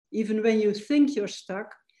Even when you think you're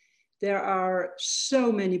stuck, there are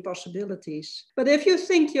so many possibilities. But if you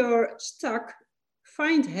think you're stuck,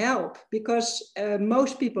 find help, because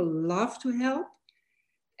most people love to help,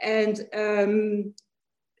 and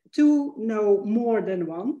two know more than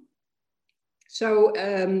one. So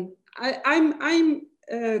I'm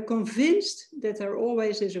convinced that there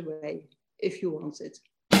always is a way if you want it.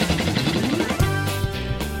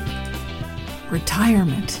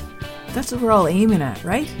 Retirement. That's what we're all aiming at,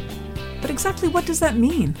 right? But exactly what does that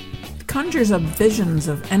mean? It conjures up visions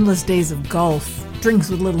of endless days of golf, drinks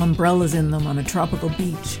with little umbrellas in them on a tropical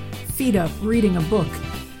beach, feet up, reading a book.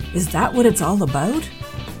 Is that what it's all about?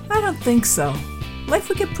 I don't think so. Life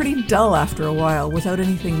would get pretty dull after a while without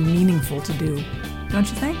anything meaningful to do, don't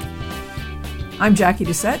you think? I'm Jackie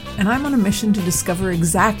Doucette, and I'm on a mission to discover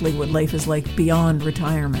exactly what life is like beyond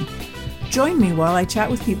retirement. Join me while I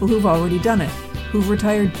chat with people who've already done it, who've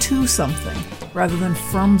retired to something rather than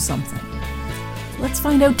from something. Let's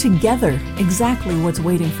find out together exactly what's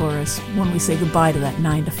waiting for us when we say goodbye to that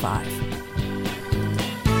 9 to 5.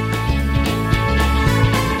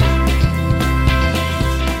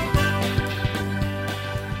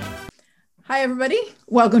 Hi, everybody.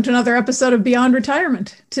 Welcome to another episode of Beyond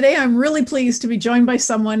Retirement. Today, I'm really pleased to be joined by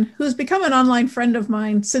someone who's become an online friend of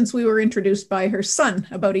mine since we were introduced by her son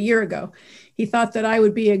about a year ago. He thought that I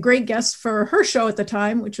would be a great guest for her show at the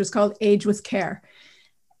time, which was called Age with Care.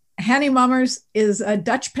 Hanny Mammers is a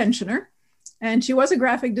Dutch pensioner, and she was a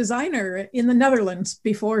graphic designer in the Netherlands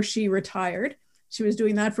before she retired. She was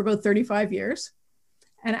doing that for about 35 years.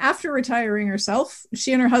 And after retiring herself,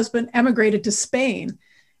 she and her husband emigrated to Spain.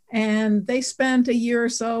 And they spent a year or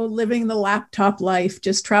so living the laptop life,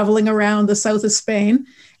 just traveling around the south of Spain.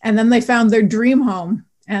 And then they found their dream home,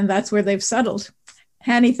 and that's where they've settled.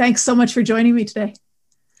 Hanny, thanks so much for joining me today.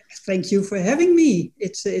 Thank you for having me.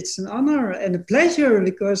 It's an honor and a pleasure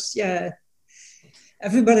because,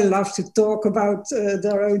 everybody loves to talk about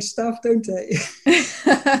their own stuff, don't they?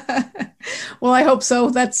 Well, I hope so.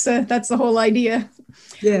 That's the whole idea.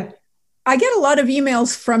 Yeah. I get a lot of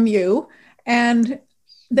emails from you, and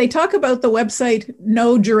they talk about the website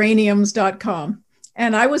nogeraniums.com.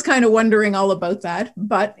 And I was kind of wondering all about that.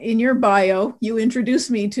 But in your bio, you introduced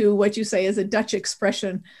me to what you say is a Dutch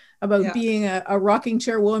expression about being a rocking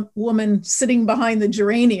chair woman sitting behind the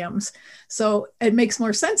geraniums. So it makes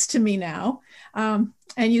more sense to me now. And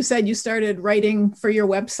you said you started writing for your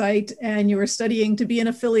website and you were studying to be an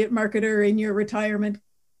affiliate marketer in your retirement.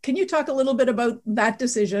 Can you talk a little bit about that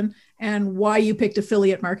decision and why you picked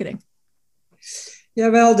affiliate marketing? Yeah,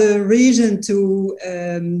 well, the reason to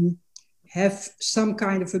have some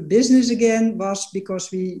kind of a business again was because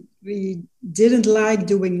we didn't like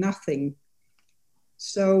doing nothing.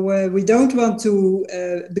 So we don't want to,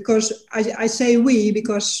 because I say we,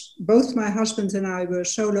 because both my husband and I were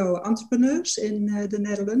solo entrepreneurs in the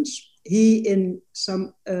Netherlands. He in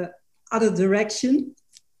some other direction.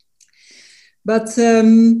 But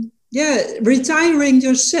retiring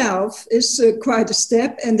yourself is quite a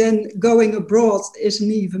step, and then going abroad is an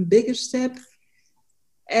even bigger step.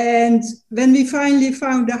 And when we finally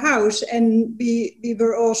found a house and we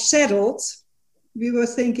were all settled, we were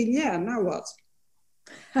thinking, now what?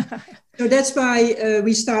 So that's why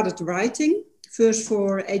we started writing, first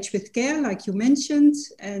for Age with Care, like you mentioned,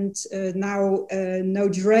 and now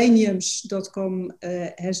nogeraniums.com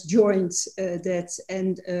has joined that,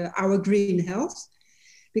 and Our Green Health.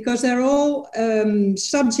 Because they're all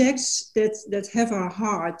subjects that have our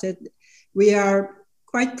heart, that we are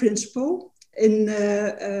quite principled in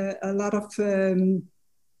a lot of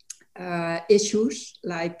issues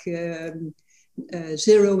like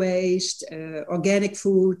zero waste, organic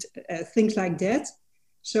food, things like that.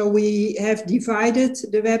 So we have divided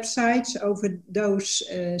the websites over those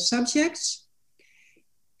subjects.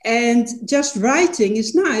 And just writing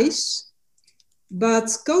is nice, but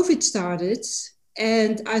COVID started.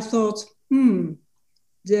 And I thought,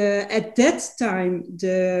 at that time,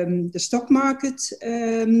 the stock market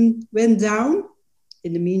went down.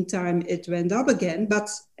 In the meantime, it went up again. But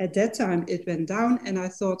at that time, it went down. And I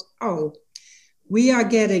thought, we are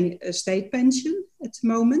getting a state pension at the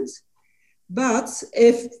moment. But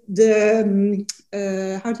if the,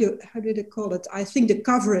 how do they call it? I think the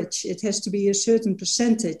coverage, it has to be a certain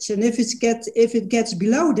percentage. And if it gets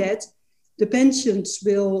below that, the pensions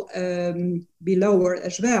will be lower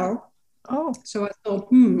as well. Oh. So I thought,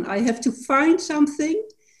 I have to find something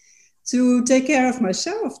to take care of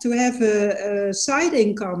myself, to have a side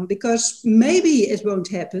income, because maybe it won't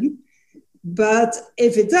happen. But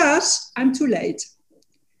if it does, I'm too late.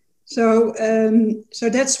 So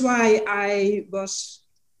that's why I was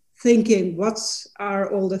thinking, what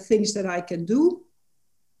are all the things that I can do?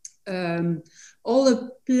 all the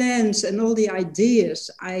plans and all the ideas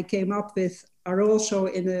I came up with are also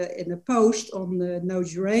in a post on No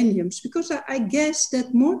Geraniums, because I guess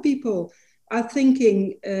that more people are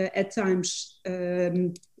thinking at times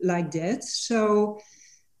like that. So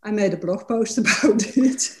I made a blog post about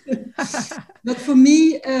it. But for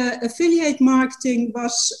me, affiliate marketing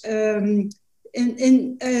was, now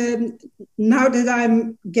that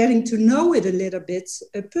I'm getting to know it a little bit,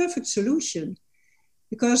 a perfect solution.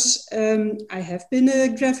 Because I have been a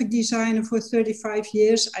graphic designer for 35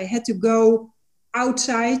 years. I had to go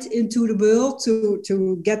outside into the world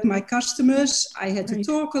to get my customers. I had to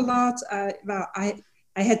talk a lot. I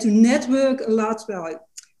had to network a lot. Well,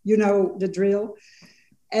 you know the drill.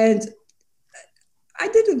 And I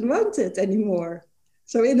didn't want it anymore.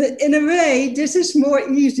 So in a way, this is more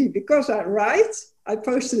easy because I write, I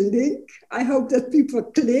post a link. I hope that people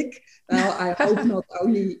click. Well, I hope not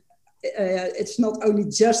only... it's not only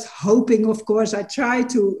just hoping, of course. I try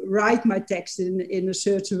to write my text in a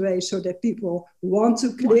certain way so that people want to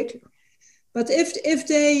click. But if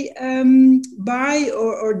they buy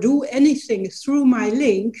or do anything through my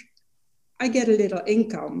link, I get a little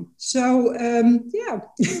income. So yeah,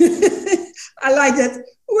 I like that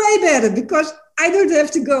way better because I don't have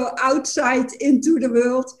to go outside into the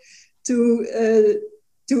world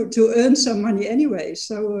to earn some money anyway.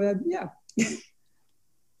 So yeah.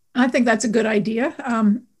 I think that's a good idea.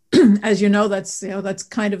 As you know, that's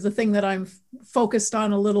kind of the thing that I'm focused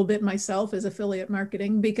on a little bit myself, is affiliate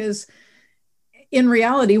marketing, because in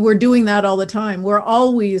reality, we're doing that all the time. We're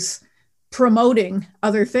always promoting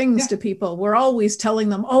other things to people. We're always telling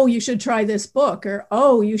them, oh, you should try this book, or,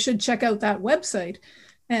 oh, you should check out that website.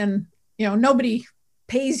 And, nobody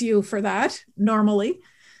pays you for that normally.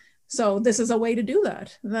 So this is a way to do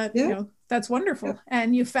that. That's wonderful. Yeah.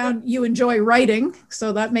 And you found you enjoy writing,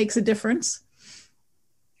 so that makes a difference.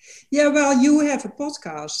 Yeah, well, you have a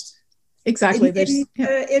podcast. Exactly.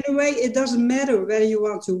 In a way, it doesn't matter whether you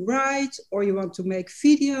want to write or you want to make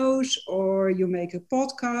videos or you make a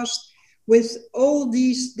podcast. With all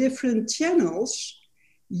these different channels,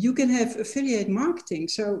 you can have affiliate marketing.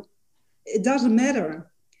 So it doesn't matter.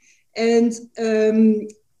 And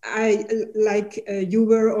I, you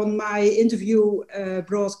were on my interview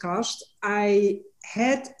broadcast, I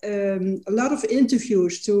had a lot of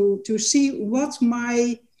interviews to see what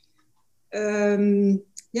my, where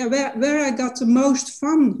I got the most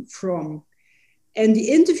fun from. And the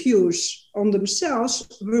interviews on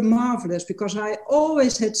themselves were marvelous because I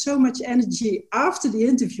always had so much energy after the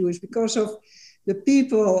interviews because of the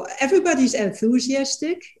people. Everybody's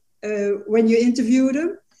enthusiastic when you interview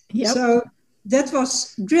them. Yep. So that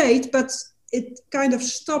was great, but it kind of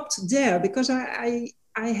stopped there because I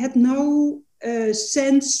had no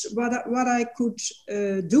sense what I could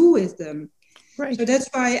do with them. Right. So that's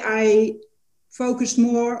why I focused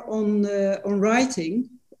more on writing.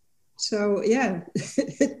 So yeah,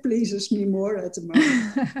 it pleases me more at the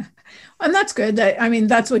moment. And that's good. I mean,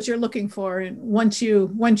 that's what you're looking for. And once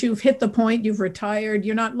you've hit the point, you've retired,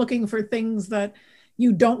 you're not looking for things that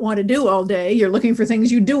you don't want to do all day. You're looking for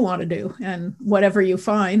things you do want to do. And whatever you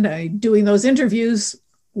find, doing those interviews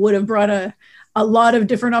would have brought a lot of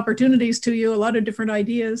different opportunities to you, a lot of different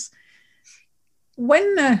ideas.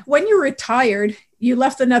 When you retired, you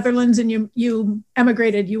left the Netherlands and you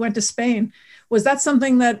emigrated, you went to Spain. Was that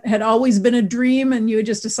something that had always been a dream and you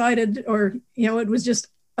just decided, or, it was just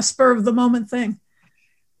a spur of the moment thing?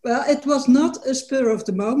 Well, it was not a spur of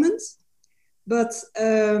the moment, but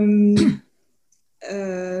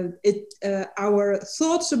our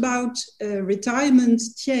thoughts about retirement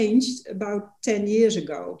changed about 10 years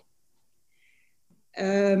ago.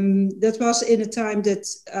 That was in a time that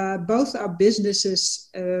both our businesses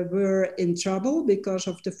were in trouble because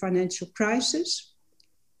of the financial crisis.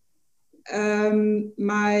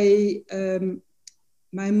 My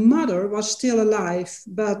mother was still alive,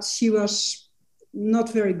 but she was not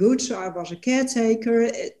very good, so I was a caretaker.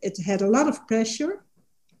 It had a lot of pressure.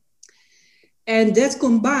 And that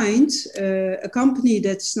combined a company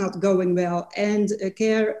that's not going well and a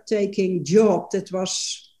caretaking job that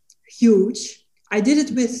was huge. I did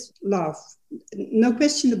it with love, no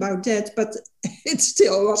question about that, but it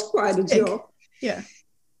still was quite a job. Yeah.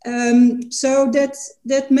 So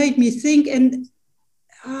that made me think, and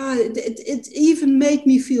it even made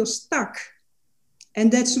me feel stuck.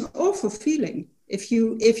 And that's an awful feeling. If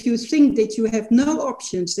you think that you have no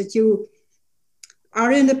options, that you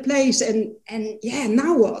are in a place and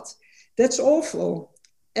now what? That's awful.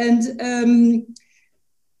 And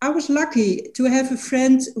I was lucky to have a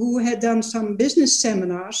friend who had done some business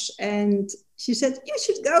seminars, and she said, you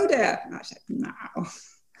should go there. And I said, no,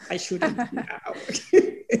 I shouldn't now.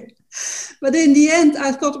 But in the end,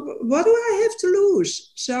 I thought, what do I have to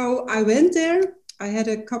lose? So I went there. I had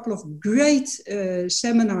a couple of great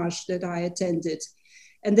seminars that I attended.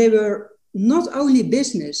 And they were not only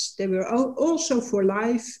business, they were also for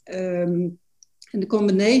life. And the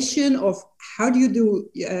combination of how do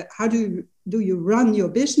you run your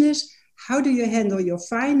business? How do you handle your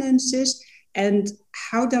finances? And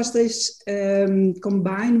how does this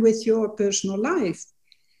combine with your personal life?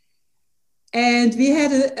 And we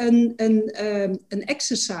had an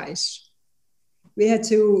exercise. We had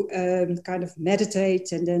to kind of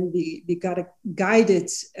meditate, and then we got a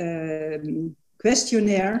guided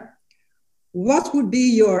questionnaire. What would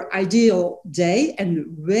be your ideal day,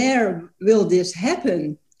 and where will this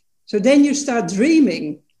happen? So then you start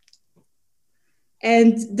dreaming.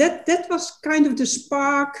 And that was kind of the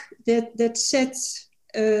spark that set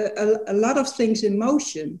a lot of things in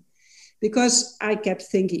motion. Because I kept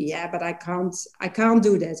thinking, yeah, but I can't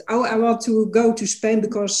do that. Oh, I want to go to Spain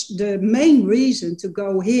because the main reason to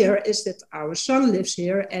go here is that our son lives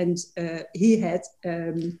here, and he has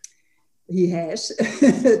 2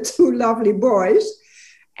 lovely boys,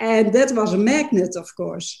 and that was a magnet, of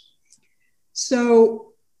course. So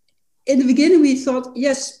in the beginning we thought,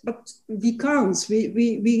 yes, but we can't.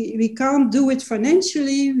 We can't do it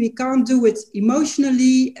financially. We can't do it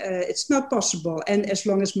emotionally. It's not possible. And as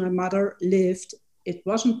long as my mother lived, it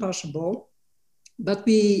wasn't possible. But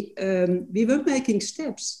we were making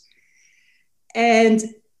steps. And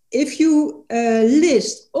if you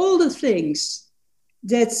list all the things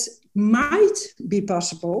that might be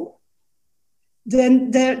possible, then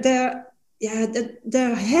there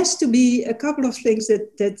has to be a couple of things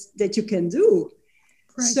that you can do.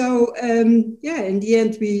 Right. So in the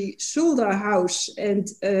end, we sold our house and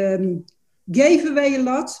gave away a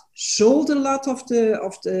lot, sold a lot of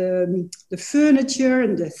the furniture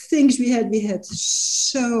and the things we had. We had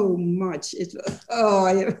so much. And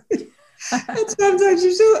sometimes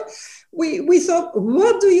we thought,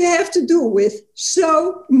 what do you have to do with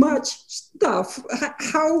so much stuff?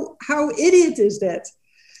 How idiot is that?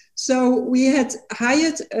 So we had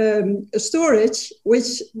hired a storage,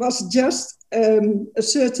 which was just a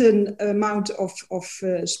certain amount of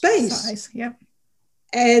space. Size, yeah.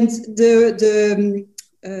 And the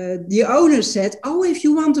owner said, "Oh, if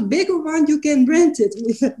you want a bigger one, you can rent it."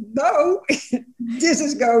 We said, "No, this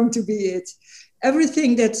is going to be it.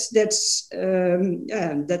 Everything that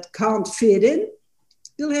can't fit in,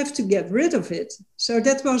 you'll have to get rid of it." So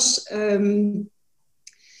that was.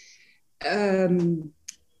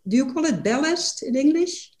 Do you call it ballast in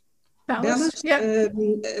English? Ballast, yeah.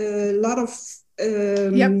 A lot of...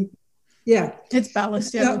 yep. Yeah. It's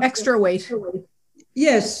ballast, yeah. Extra weight.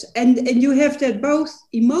 Yes, and you have that both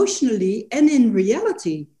emotionally and in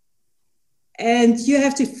reality. And you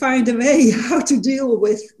have to find a way how to deal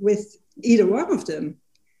with either one of them.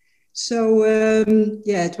 So,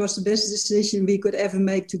 it was the best decision we could ever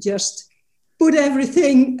make to just put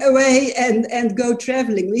everything away and go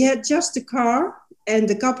traveling. We had just a car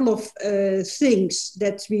and a couple of things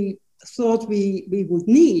that we thought we would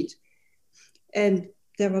need. And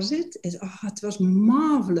that was it. It was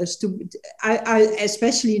marvelous. I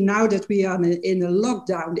especially now that we are in a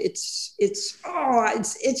lockdown, it's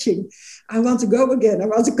itching. I want to go again.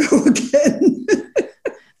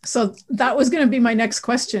 So that was going to be my next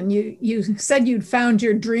question. You said you'd found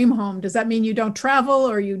your dream home. Does that mean you don't travel,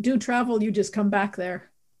 or you do travel, you just come back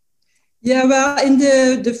there? Yeah, well, in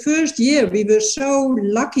the first year, we were so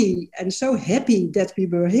lucky and so happy that we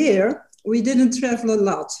were here. We didn't travel a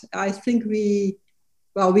lot. I think we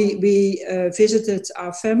visited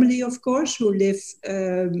our family, of course, who live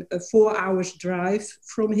a 4 hours drive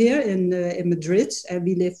from here in Madrid, and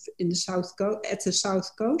we live in the at the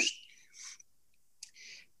south coast.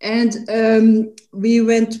 And we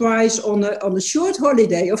went twice on a short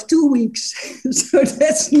holiday of 2 weeks, so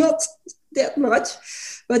that's not that much.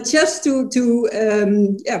 But just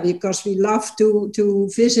because we love to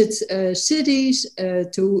visit cities,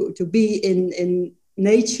 to be in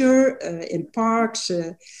nature, in parks.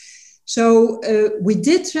 So we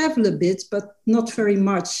did travel a bit, but not very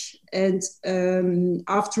much. And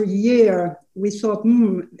after a year, we thought,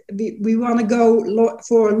 we want to go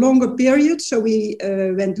for a longer period. So we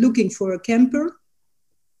went looking for a camper.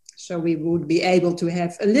 So we would be able to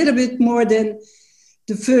have a little bit more than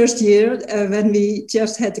the first year when we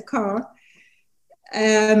just had the car.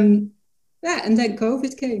 And then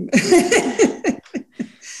COVID came.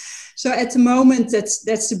 So at the moment,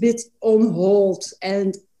 that's a bit on hold.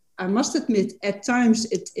 And I must admit, at times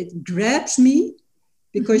it grabs me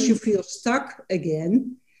because you feel stuck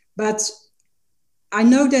again. But I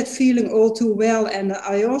know that feeling all too well, and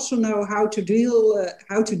I also know how to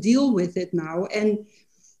deal with it now. And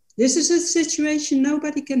this is a situation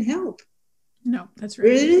nobody can help. No, that's right.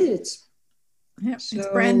 Really, it's it's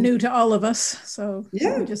brand new to all of us, so we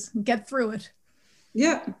just get through it.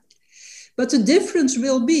 Yeah, but the difference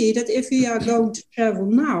will be that if we are going to travel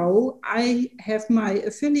now, I have my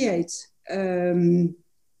affiliate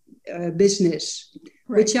business,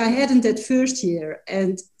 which I hadn't that first year,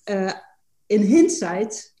 and in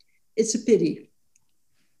hindsight, it's a pity,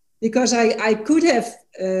 because I could have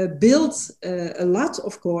built a lot,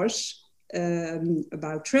 of course,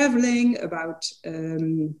 about traveling, about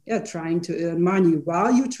trying to earn money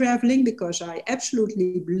while you're traveling, because I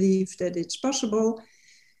absolutely believe that it's possible.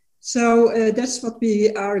 So that's what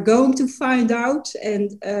we are going to find out.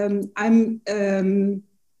 And I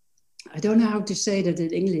don't know how to say that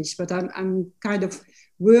in English, but I'm kind of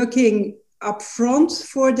working up front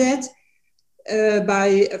for that.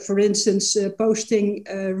 By, for instance, posting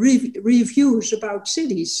reviews about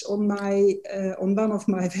cities on one of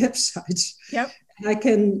my websites. Yep. And I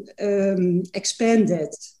can expand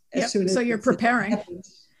that. So you're preparing.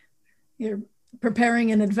 You're preparing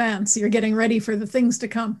in advance. You're getting ready for the things to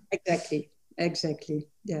come. Exactly.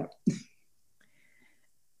 Yeah.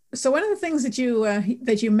 So one of the things that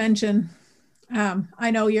you mention,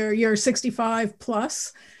 I know you're 65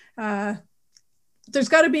 plus. There's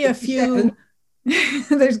got to be a few.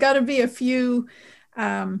 There's got to be a few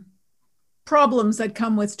problems that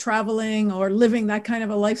come with traveling or living that kind of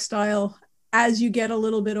a lifestyle as you get a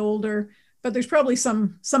little bit older, but there's probably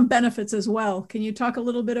some benefits as well. Can you talk a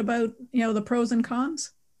little bit about, the pros and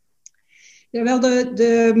cons? Yeah, well,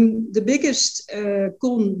 the biggest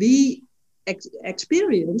con we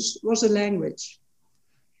experienced was the language.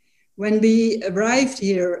 When we arrived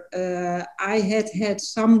here, I had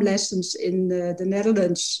some lessons in the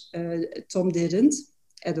Netherlands. Tom didn't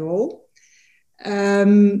at all.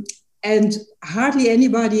 And hardly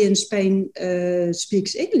anybody in Spain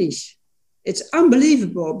speaks English. It's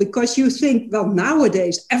unbelievable, because you think, well,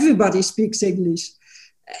 nowadays everybody speaks English.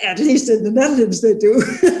 At least in the Netherlands they do.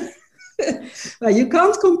 Well, you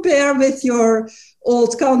can't compare with your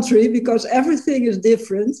old country, because everything is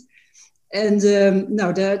different. And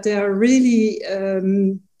no, there are really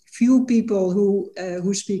few people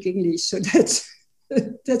who speak English, so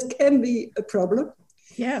that can be a problem.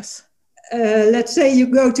 Yes. Let's say you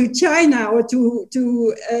go to China or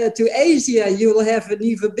to Asia, you will have an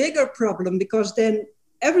even bigger problem, because then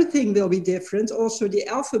everything will be different, also the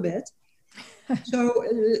alphabet. So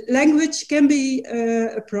language can be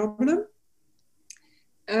a problem.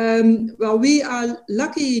 Well, we are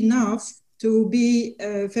lucky enough to be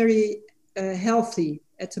very healthy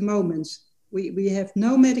at the moment. We have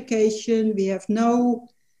no medication, we have no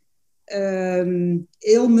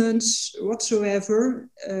ailments whatsoever.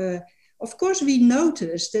 Of course, we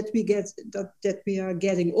notice that we are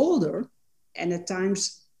getting older, and at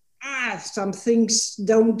times some things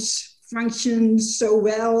don't function so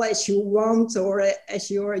well as you want or as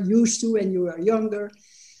you are used to when you are younger.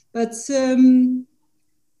 But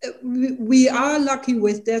we are lucky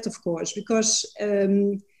with that, of course, because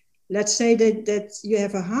let's say that you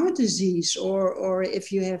have a heart disease, or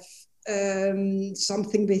if you have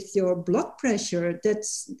something with your blood pressure,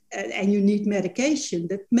 and you need medication,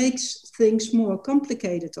 that makes things more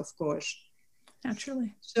complicated, of course.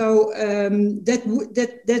 Naturally. So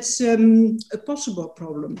that's a possible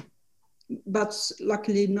problem, but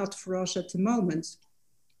luckily not for us at the moment.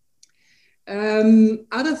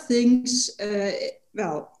 Other things,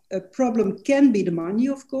 a problem can be the money,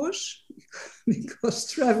 of course,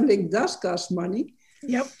 because traveling does cost money.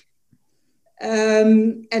 Yep.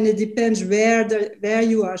 And it depends where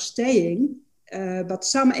you are staying, but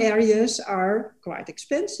some areas are quite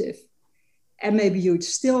expensive. And maybe you'd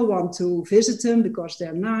still want to visit them because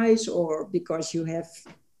they're nice, or because you have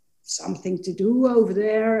something to do over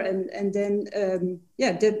there. And then,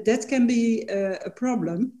 that can be a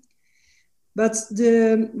problem. But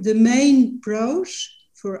the main pros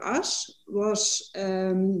for us was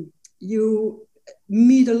you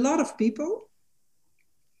meet a lot of people,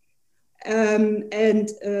 and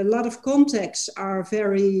a lot of contacts are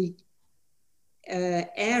very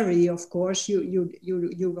airy. Of course,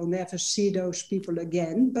 you will never see those people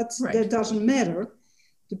again, but right. That doesn't matter.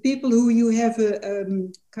 The people who you have a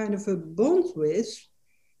kind of a bond with,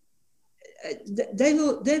 they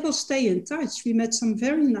will stay in touch. We met some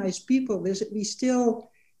very nice people. We still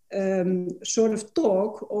sort of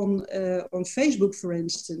talk on Facebook, for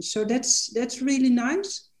instance. So that's really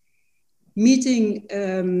nice. Meeting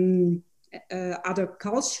other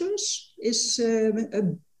cultures is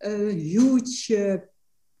a huge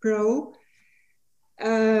pro.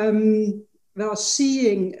 well,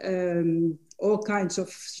 seeing all kinds of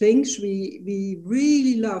things. We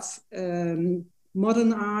really love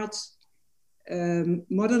modern art,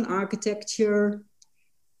 modern architecture.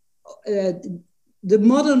 The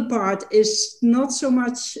modern part is not so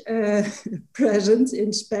much present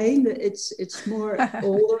in Spain. It's more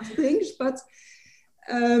older things, but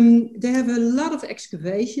they have a lot of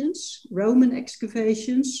excavations, Roman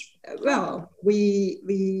excavations. Well,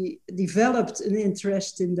 we developed an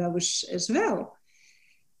interest in those as well.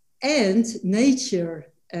 And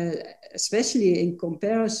nature, especially in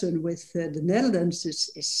comparison with the Netherlands,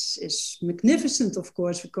 is magnificent, of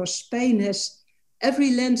course, because Spain has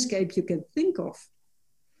every landscape you can think of.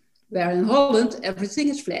 Where in Holland, everything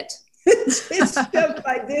is flat. It's just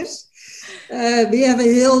like this. We have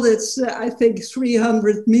a hill that's, I think,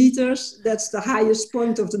 300 meters. That's the highest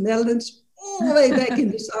point of the Netherlands, all the way back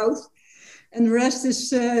in the south. And the rest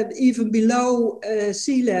is even below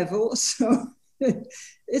sea level. So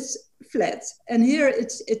it's flat. And here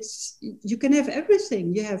it's you can have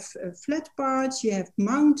everything. You have flat parts, you have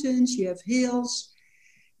mountains, you have hills,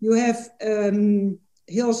 you have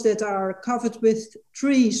hills that are covered with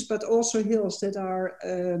trees, but also hills that are,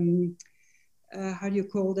 how do you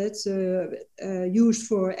call that, used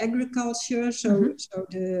for agriculture. So, so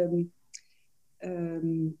the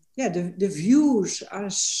views are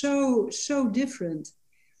so different.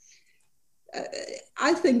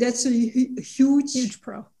 I think that's a huge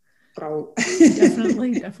pro.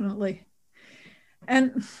 Definitely.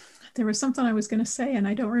 And there was something I was going to say, and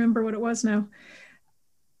I don't remember what it was now.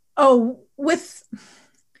 Oh, with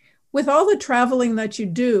all the traveling that you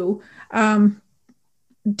do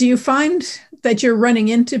you find that you're running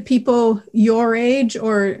into people your age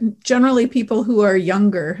or generally people who are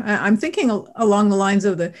younger? I'm thinking along the lines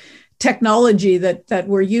of the technology that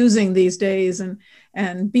we're using these days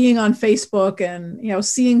and being on Facebook and, you know,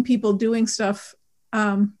 seeing people doing stuff.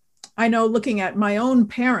 I know looking at my own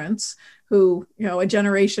parents who, you know, a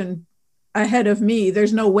generation ahead of me,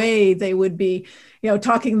 there's no way they would be, you know,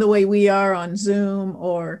 talking the way we are on Zoom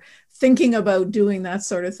or thinking about doing that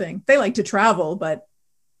sort of thing. They like to travel, but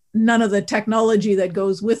none of the technology that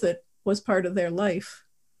goes with it was part of their life.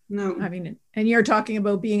 No. I mean, and you're talking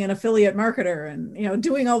about being an affiliate marketer and, you know,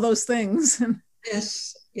 doing all those things.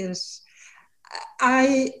 Yes.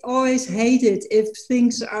 I always hate it if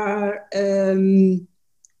things are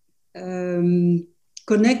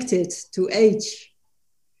connected to age.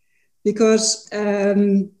 Because,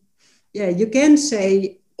 you can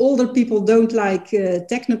say older people don't like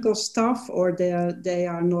technical stuff or they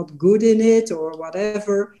are not good in it or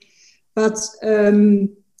whatever. But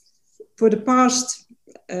for the past,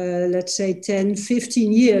 let's say 10,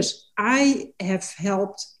 15 years, I have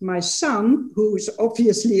helped my son, who is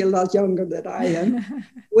obviously a lot younger than I am,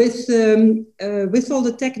 with all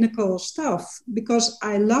the technical stuff, because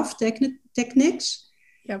I love techniques.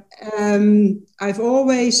 Yep. I've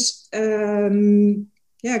always gotten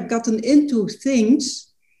into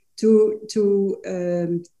things to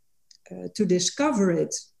discover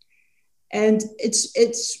it, and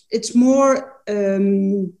it's more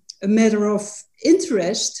a matter of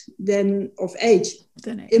interest than of age,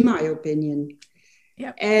 in my opinion.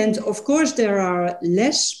 Yep. And of course, there are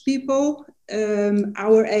less people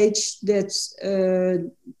our age that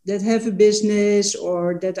have a business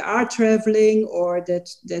or that are traveling or that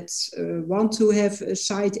want to have a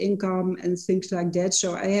side income and things like that.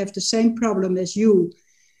 So I have the same problem as you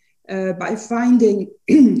by finding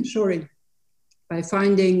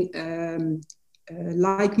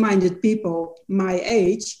like-minded people my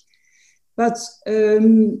age, but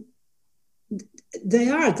they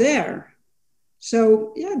are there.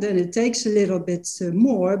 So then it takes a little bit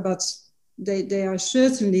more, but they are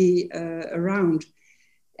certainly around.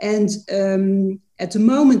 And at the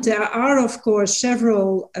moment, there are, of course,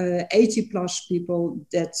 several 80-plus people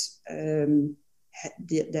that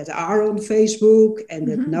are on Facebook and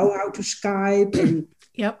that know how to Skype. And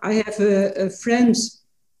yep. I have a friend,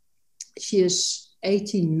 she is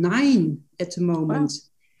 89 at the moment. Wow.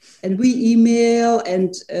 And we email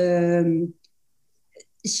and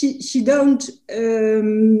she don't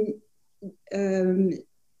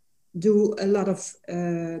do a lot of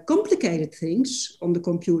complicated things on the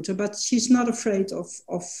computer, but she's not afraid of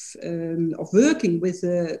working with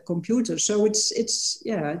the computer. So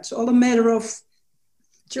it's all a matter of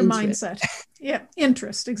your mindset. Yeah,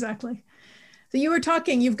 interest, exactly. So you were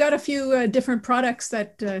talking, you've got a few different products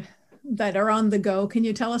that are on the go. Can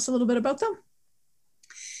you tell us a little bit about them?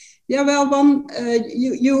 Yeah, well, one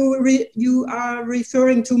you are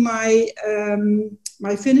referring to my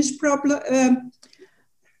my finished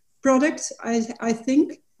product, I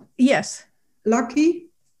think. Yes. Lucky.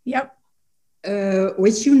 Yep.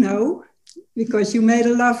 Which you know, because you made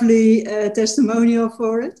a lovely testimonial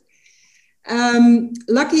for it.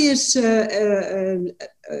 Lucky is a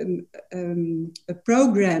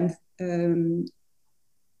program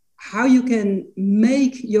how you can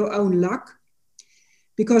make your own luck.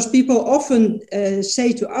 Because people often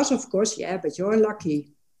say to us, of course, yeah, but you're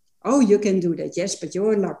lucky. Oh, you can do that. Yes, but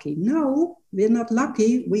you're lucky. No, we're not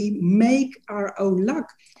lucky. We make our own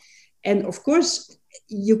luck. And of course,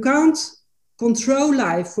 you can't control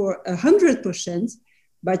life for 100%,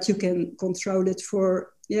 but you can control it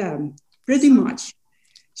for, pretty much.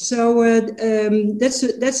 So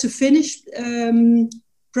that's a finished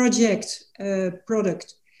product,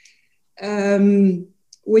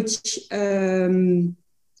 which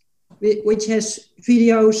has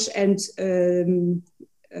videos and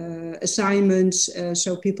assignments,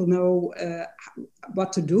 so people know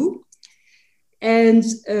what to do. And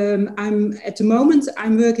I'm at the moment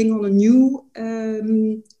I'm working on a new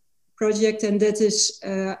project, and that is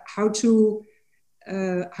how to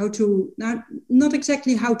not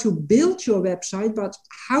exactly how to build your website, but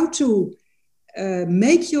how to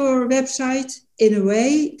make your website in a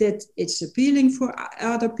way that it's appealing for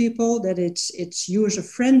other people, that it's user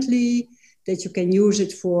friendly, that you can use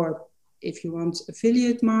it for if you want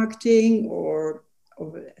affiliate marketing or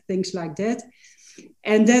things like that.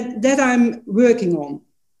 And that I'm working on.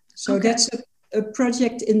 So okay. That's a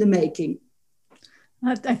project in the making.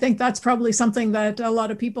 I think that's probably something that a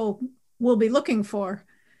lot of people will be looking for,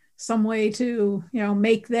 some way to,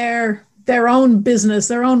 make their own business,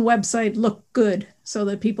 their own website look good so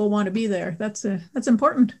that people want to be there. That's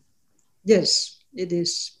important. Yes, it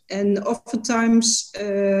is. And oftentimes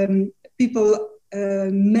people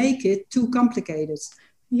make it too complicated.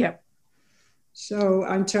 Yeah. So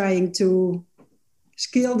I'm trying to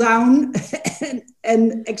scale down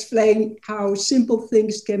and explain how simple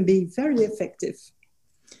things can be very effective.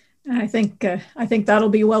 I think that'll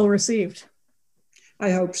be well received.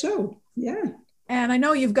 I hope so. Yeah. And I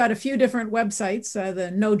know you've got a few different websites,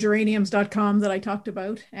 the nogeraniums.com that I talked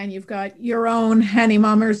about, and you've got your own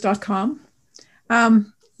hannymammers.com.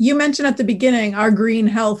 You mentioned at the beginning Our Green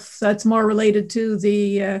Health. That's more related to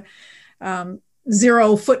the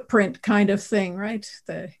zero footprint kind of thing, right?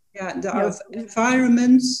 The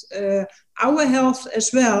environment, our health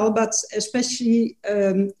as well, but especially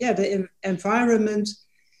the environment,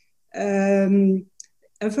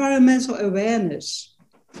 environmental awareness.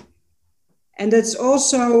 And that's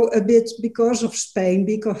also a bit because of Spain,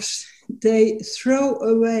 because they throw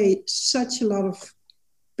away such a lot of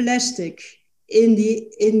plastic in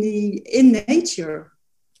nature.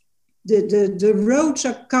 The roads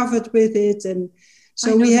are covered with it, and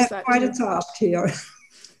so we have quite a task here.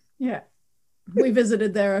 Yeah, we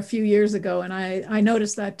visited there a few years ago, and I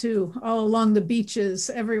noticed that too, all along the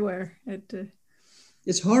beaches, everywhere.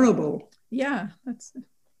 It's horrible. Yeah,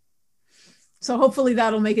 so hopefully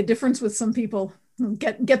that'll make a difference with some people.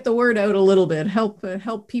 Get the word out a little bit.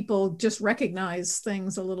 Help people just recognize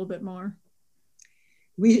things a little bit more.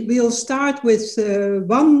 We'll start with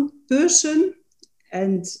one person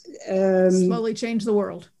and slowly change the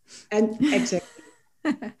world. And exactly.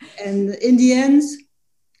 And in the end,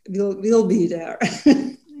 we'll be there.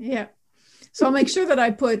 Yeah. So I'll make sure that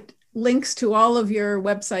I put links to all of your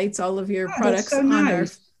websites, all of your products so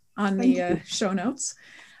nice. on the show notes.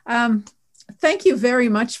 Thank you very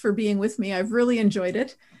much for being with me. I've really enjoyed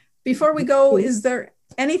it. Before we go, is there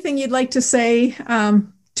anything you'd like to say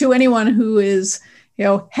to anyone who is,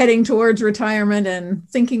 heading towards retirement and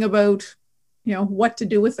thinking about, what to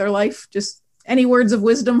do with their life? Just any words of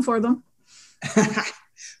wisdom for them?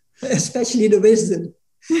 Especially the wisdom.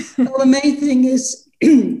 Well, the main thing is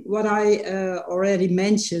what I already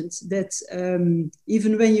mentioned, that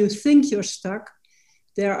even when you think you're stuck,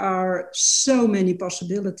 there are so many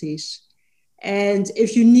possibilities. And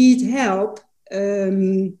if you need help,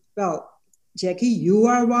 Jackie, you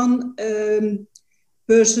are one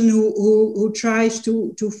person who tries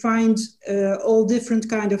to find all different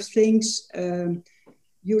kind of things.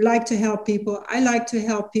 You like to help people. I like to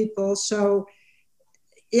help people. So,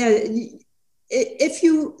 yeah, if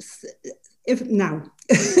now,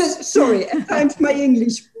 sorry, at times my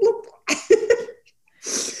English.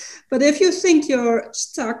 But if you think you're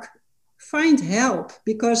stuck, find help,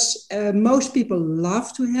 because most people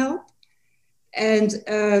love to help, and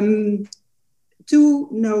two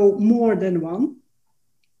know more than one.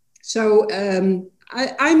 So I'm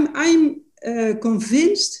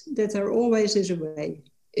convinced that there always is a way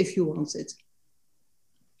if you want it.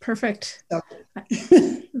 Perfect.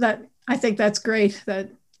 I think that's great. That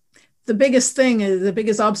the biggest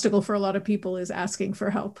obstacle for a lot of people is asking for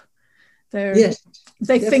help.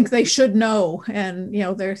 They think they should know, and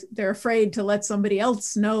they're afraid to let somebody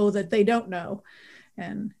else know that they don't know.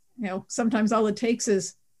 And sometimes all it takes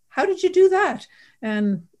is, how did you do that?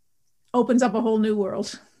 And opens up a whole new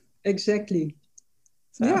world. Exactly.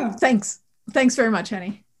 So, thanks very much,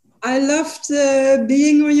 Henny. I loved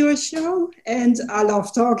being on your show, and I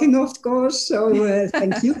love talking, of course. So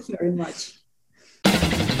thank you very much.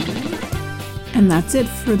 And that's it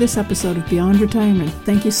for this episode of Beyond Retirement.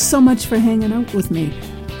 Thank you so much for hanging out with me.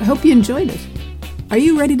 I hope you enjoyed it. Are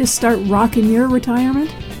you ready to start rocking your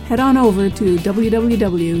retirement? Head on over to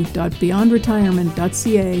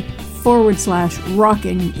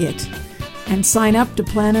www.beyondretirement.ca/rocking it and sign up to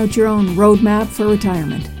plan out your own roadmap for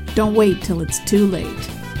retirement. Don't wait till it's too late.